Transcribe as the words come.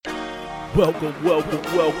Welcome, welcome,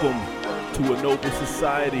 welcome to a noble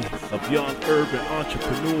society of young urban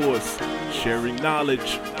entrepreneurs sharing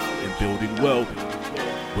knowledge and building wealth.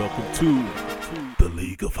 Welcome to the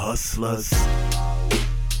League of Hustlers.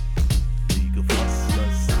 League of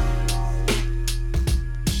Hustlers.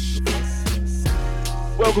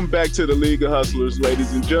 Welcome back to the League of Hustlers,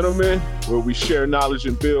 ladies and gentlemen, where we share knowledge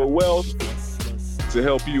and build wealth to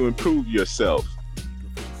help you improve yourself.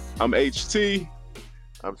 I'm HT.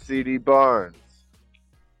 I'm CD Barnes.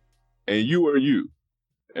 And you are you.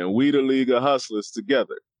 And we the League of Hustlers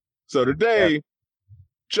together. So today,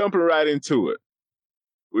 jumping right into it,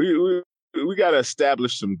 we got to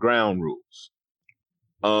establish some ground rules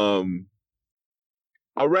around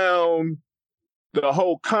the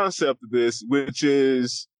whole concept of this, which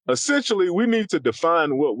is essentially we need to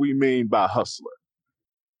define what we mean by hustler,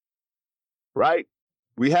 right?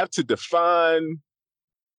 We have to define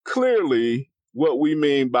clearly what we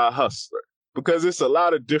mean by hustler, because it's a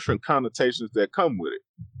lot of different connotations that come with it.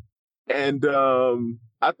 And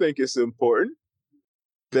I think it's important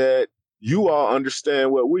that you all understand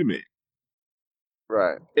what we mean.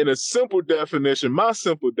 Right. In a simple definition, my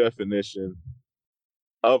simple definition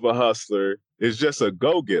of a hustler is just a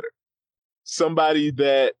go-getter. Somebody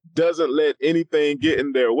that doesn't let anything get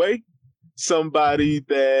in their way. Somebody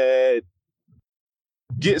that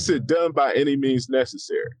gets it done by any means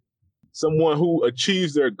necessary. Someone who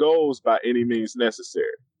achieves their goals by any means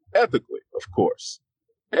necessary. Ethically, of course.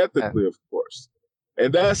 And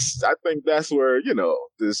I think that's where,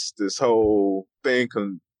 this whole thing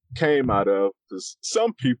came out of, because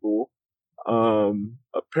some people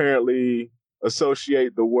apparently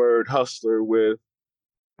associate the word hustler with,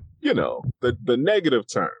 the negative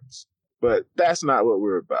terms. But that's not what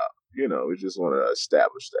we're about. We just want to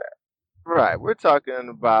establish that. Right. We're talking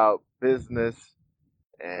about business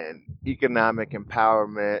and economic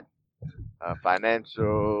empowerment,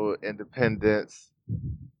 financial independence,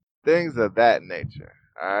 things of that nature.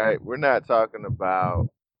 All right. We're not talking about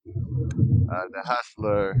the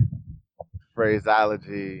hustler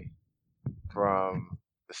phraseology from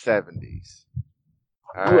the 70s.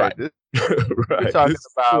 All right. Right. We're talking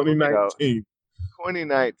about 2019.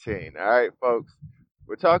 2019. All right, folks.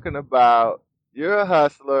 We're talking about you're a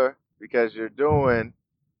hustler because you're doing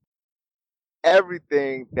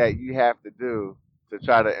everything that you have to do to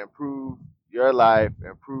try to improve your life,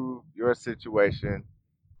 improve your situation.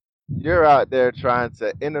 You're out there trying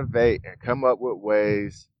to innovate and come up with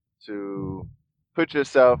ways to put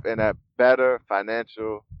yourself in a better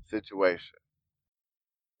financial situation.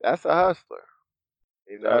 That's a hustler.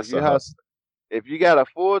 That's a hustler. If you got a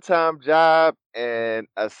full-time job and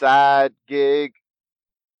a side gig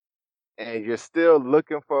and you're still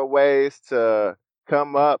looking for ways to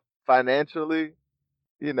come up financially,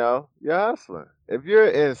 you're hustling. If you're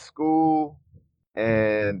in school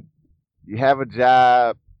and you have a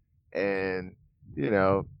job and,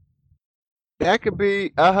 that could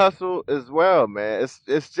be a hustle as well, man.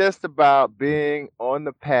 It's just about being on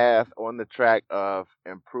the path, on the track of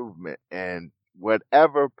improvement, and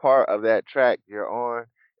whatever part of that track you're on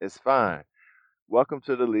is fine. Welcome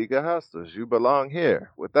to the League of Hustlers. You belong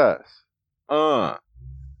here with us.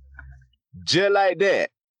 Just like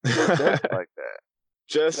that. Just like that.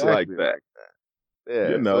 Just Exactly like that.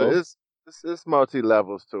 Yeah. So it's multi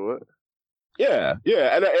levels to it. Yeah.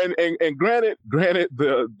 And granted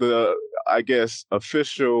the I guess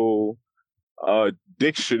official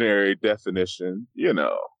dictionary definition,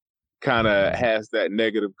 kind of has that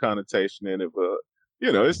negative connotation in it, but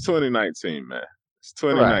it's 2019, man. It's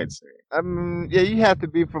 2019. Right. Yeah, you have to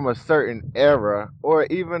be from a certain era or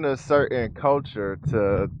even a certain culture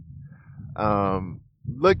to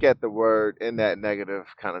look at the word in that negative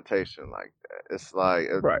connotation like that. It's like,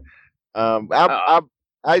 Right.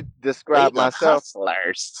 I describe myself.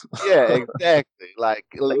 Hustlers. Yeah, exactly. Like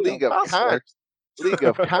League of Hustlers. League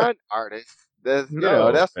of con artists. That's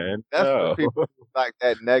No, that's man, that's no. for people who like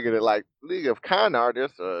that negative, like League of con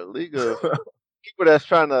artists or League of people that's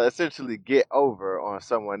trying to essentially get over on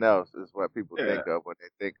someone else is what people think of when they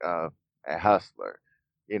think of a hustler.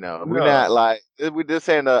 We're No. not like this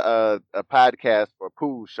ain't a podcast for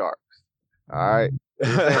pool sharks. All right, this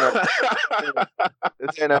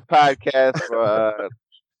ain't a podcast for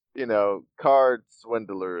card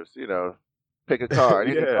swindlers. Pick a card,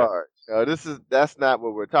 any Yeah. card. That's not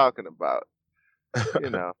what we're talking about.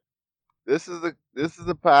 This is a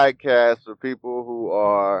podcast for people who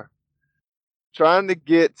are trying to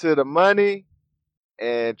get to the money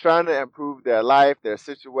and trying to improve their life, their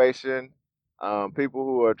situation. People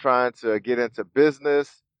who are trying to get into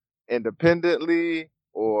business independently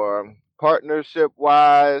or partnership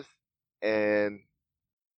wise and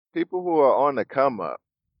people who are on the come up.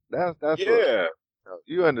 That's what Yeah.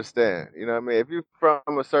 you understand. You know what I mean? If you're from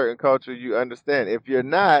a certain culture, you understand. If you're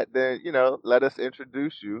not, then let us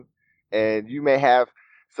introduce you, and you may have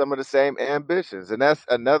some of the same ambitions. And that's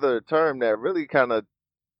another term that really kind of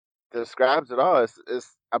describes it all.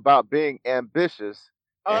 It's about being ambitious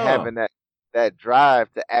and Oh, having that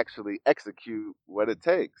drive to actually execute what it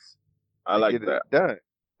takes I to like get it that. done.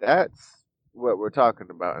 That's what we're talking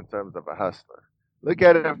about in terms of a hustler. Look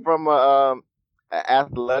at it from an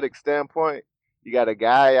athletic standpoint. You got a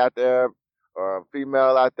guy out there or a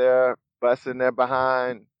female out there busting their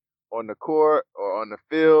behind on the court or on the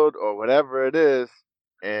field or whatever it is,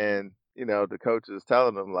 and the coach is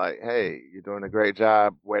telling them like, "Hey, you're doing a great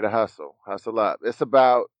job. Way to hustle up." It's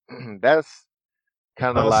about that's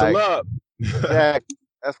kind of Hustle like up. exactly.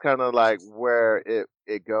 That's kind of like where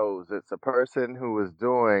it goes. It's a person who is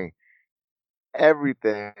doing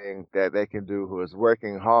everything that they can do, who is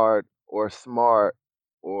working hard or smart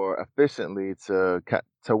or efficiently to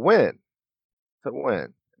win, to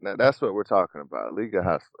win. Now that's what we're talking about, League of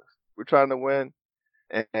Hustlers. We're trying to win,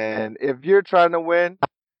 and if you're trying to win,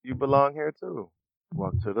 you belong here too.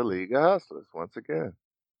 Welcome to the League of Hustlers once again.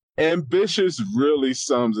 Ambitious really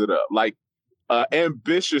sums it up. Like an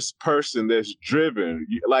ambitious person that's driven.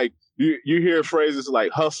 Like you hear phrases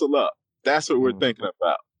like hustle up. That's what we're thinking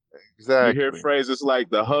about. You hear Exactly. phrases like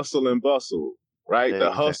the hustle and bustle, right? The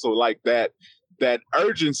Exactly. hustle, like that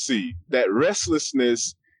urgency, that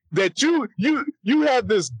restlessness, that you have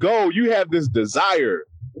this goal, you have this desire,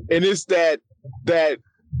 and it's that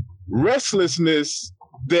restlessness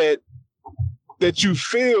that you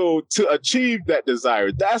feel to achieve that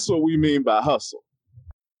desire. That's what we mean by hustle.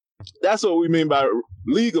 That's what we mean by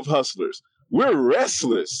League of Hustlers. We're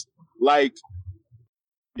restless. Like,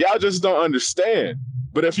 y'all just don't understand.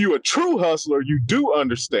 But if you're a true hustler, you do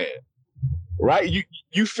understand, right?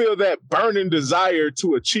 You feel that burning desire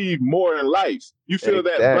to achieve more in life. You feel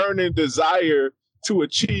that Exactly. burning desire to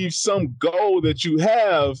achieve some goal that you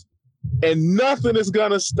have, and nothing is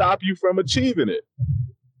gonna stop you from achieving it.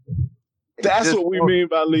 That's what we mean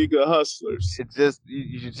by League of Hustlers. It just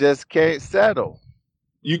you just can't settle.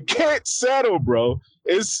 You can't settle, bro.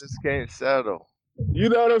 It's Just can't settle. you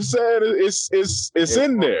know what I'm saying? It's It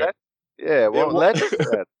in won't there. it won't let you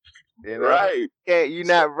settle. Right. You're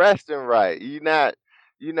not resting right. You're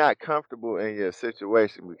not comfortable in your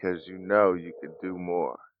situation because you know you can do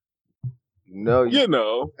more. You know you You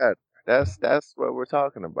know. can. That's what we're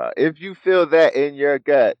talking about. If you feel that in your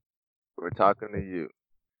gut, we're talking to you.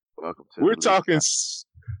 Welcome to We're the League.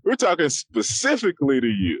 we're talking specifically to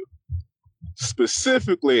you.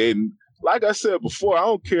 Specifically, and like I said before, I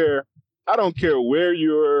don't care where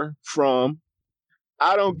you're from.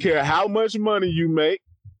 I don't care how much money you make.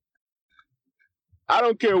 I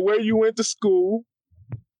don't care where you went to school.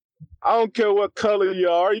 I don't care what color you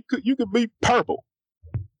are. You could be purple.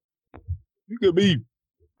 You could be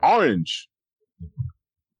orange.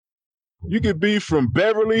 You could be from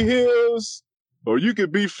Beverly Hills, or you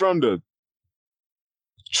could be from the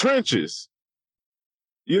trenches.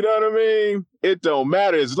 You know what I mean? It don't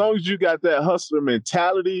matter as long as you got that hustler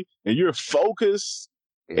mentality and you're focused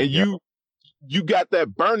and you got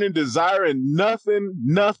that burning desire, and nothing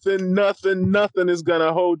is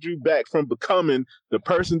gonna hold you back from becoming the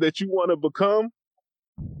person that you want to become.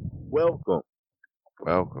 Welcome.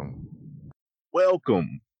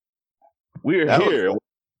 We're here.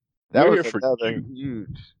 That We're was here for another you.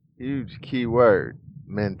 huge key word.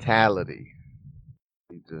 Mentality.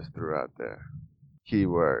 You just threw out there.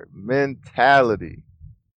 Keyword. Mentality.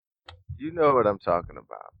 You know what I'm talking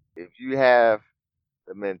about. If you have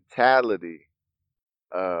the mentality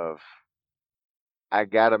of I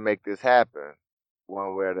gotta make this happen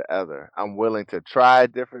one way or the other. I'm willing to try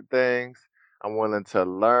different things. I'm willing to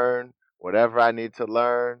learn whatever I need to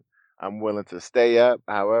learn. I'm willing to stay up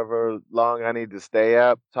however long I need to stay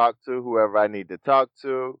up, talk to whoever I need to talk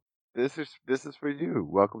to. This is for you.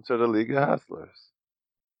 Welcome to the League of Hustlers.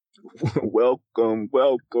 Welcome.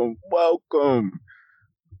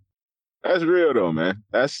 That's real though, man.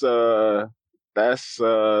 I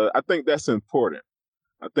think that's important.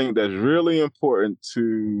 I think that's really important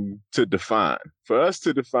to define, for us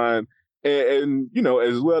to define, and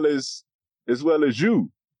as well as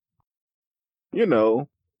you know,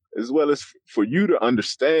 as well as for you to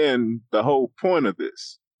understand the whole point of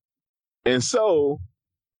this. And so,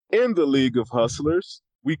 in the League of Hustlers,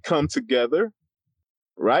 we come together,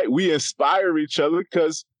 right? We inspire each other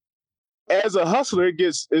because as a hustler, it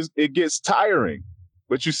gets tiring,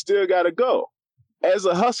 but you still got to go. As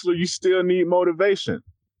a hustler, you still need motivation.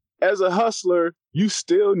 As a hustler, you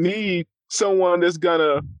still need someone that's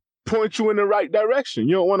gonna point you in the right direction.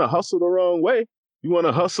 You don't want to hustle the wrong way. You want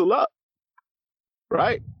to hustle up,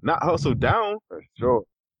 right? Not hustle down. For sure.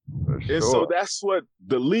 And so that's what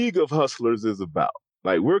the League of Hustlers is about.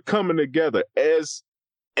 Like, we're coming together as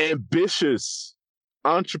ambitious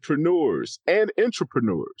entrepreneurs and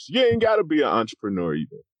intrapreneurs. You ain't got to be an entrepreneur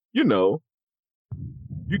even. You know,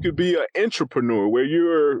 you could be an intrapreneur where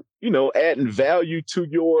you're, adding value to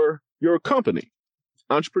your company.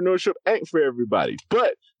 Entrepreneurship ain't for everybody,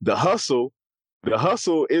 but the hustle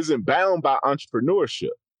isn't bound by entrepreneurship,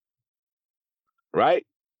 right?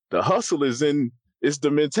 The hustle is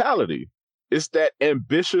the mentality. It's that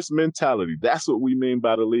ambitious mentality. That's what we mean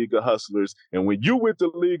by the League of Hustlers. And when you're with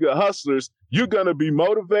the League of Hustlers, you're going to be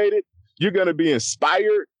motivated. You're going to be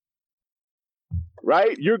inspired,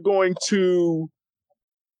 right? You're going to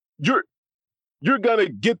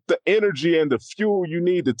get the energy and the fuel you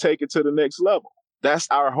need to take it to the next level. That's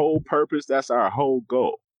our whole purpose. That's our whole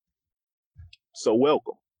goal. So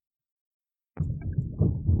welcome.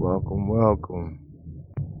 Welcome, welcome.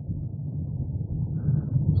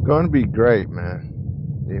 It's going to be great, man.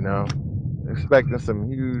 Expecting some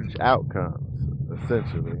huge outcomes,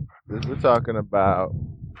 essentially. We're talking about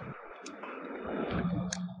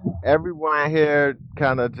everyone here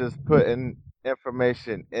kind of just putting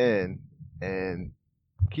information in and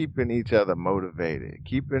keeping each other motivated,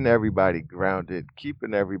 keeping everybody grounded,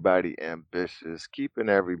 keeping everybody ambitious, keeping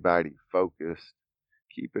everybody focused,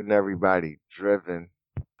 keeping everybody driven.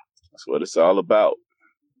 That's what it's all about.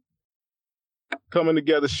 Coming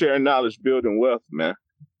together, sharing knowledge, building wealth, man.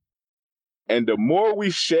 And the more we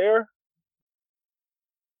share,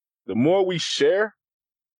 the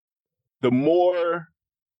more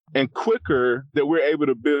and quicker that we're able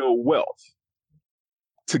to build wealth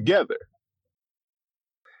together.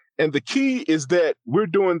 And the key is that we're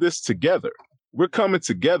doing this together. We're coming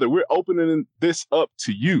together. We're opening this up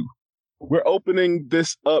to you. We're opening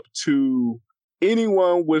this up to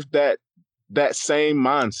anyone with that same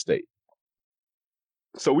mind state.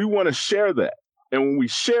 So we want to share that. And when we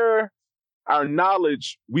share our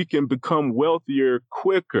knowledge, we can become wealthier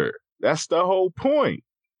quicker. That's the whole point.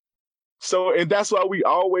 So, and that's why we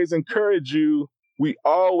always encourage you. We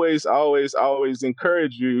always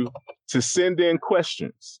encourage you to send in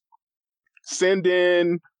questions. Send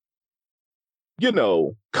in,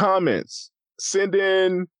 comments. Send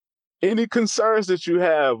in any concerns that you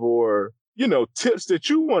have or, tips that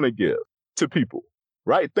you want to give to people,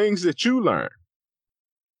 right? Things that you learn.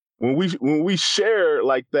 When we share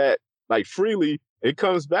like that, like freely, it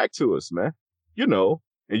comes back to us, man. And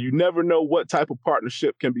you never know what type of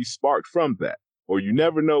partnership can be sparked from that, or you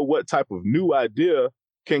never know what type of new idea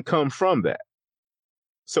can come from that.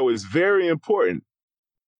 So it's very important,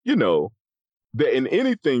 that in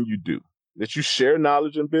anything you do, that you share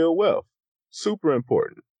knowledge and build wealth. Super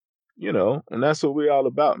important, and that's what we're all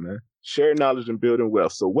about, man. Share knowledge and building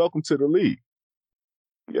wealth. So welcome to the League,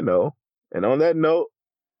 and on that note,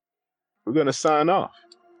 we're going to sign off.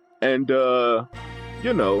 And,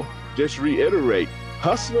 just reiterate,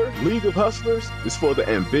 League of Hustlers is for the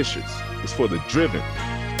ambitious. It's for the driven.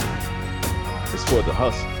 It's for the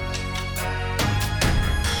hustlers.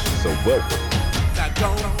 So welcome. Now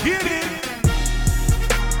don't get it.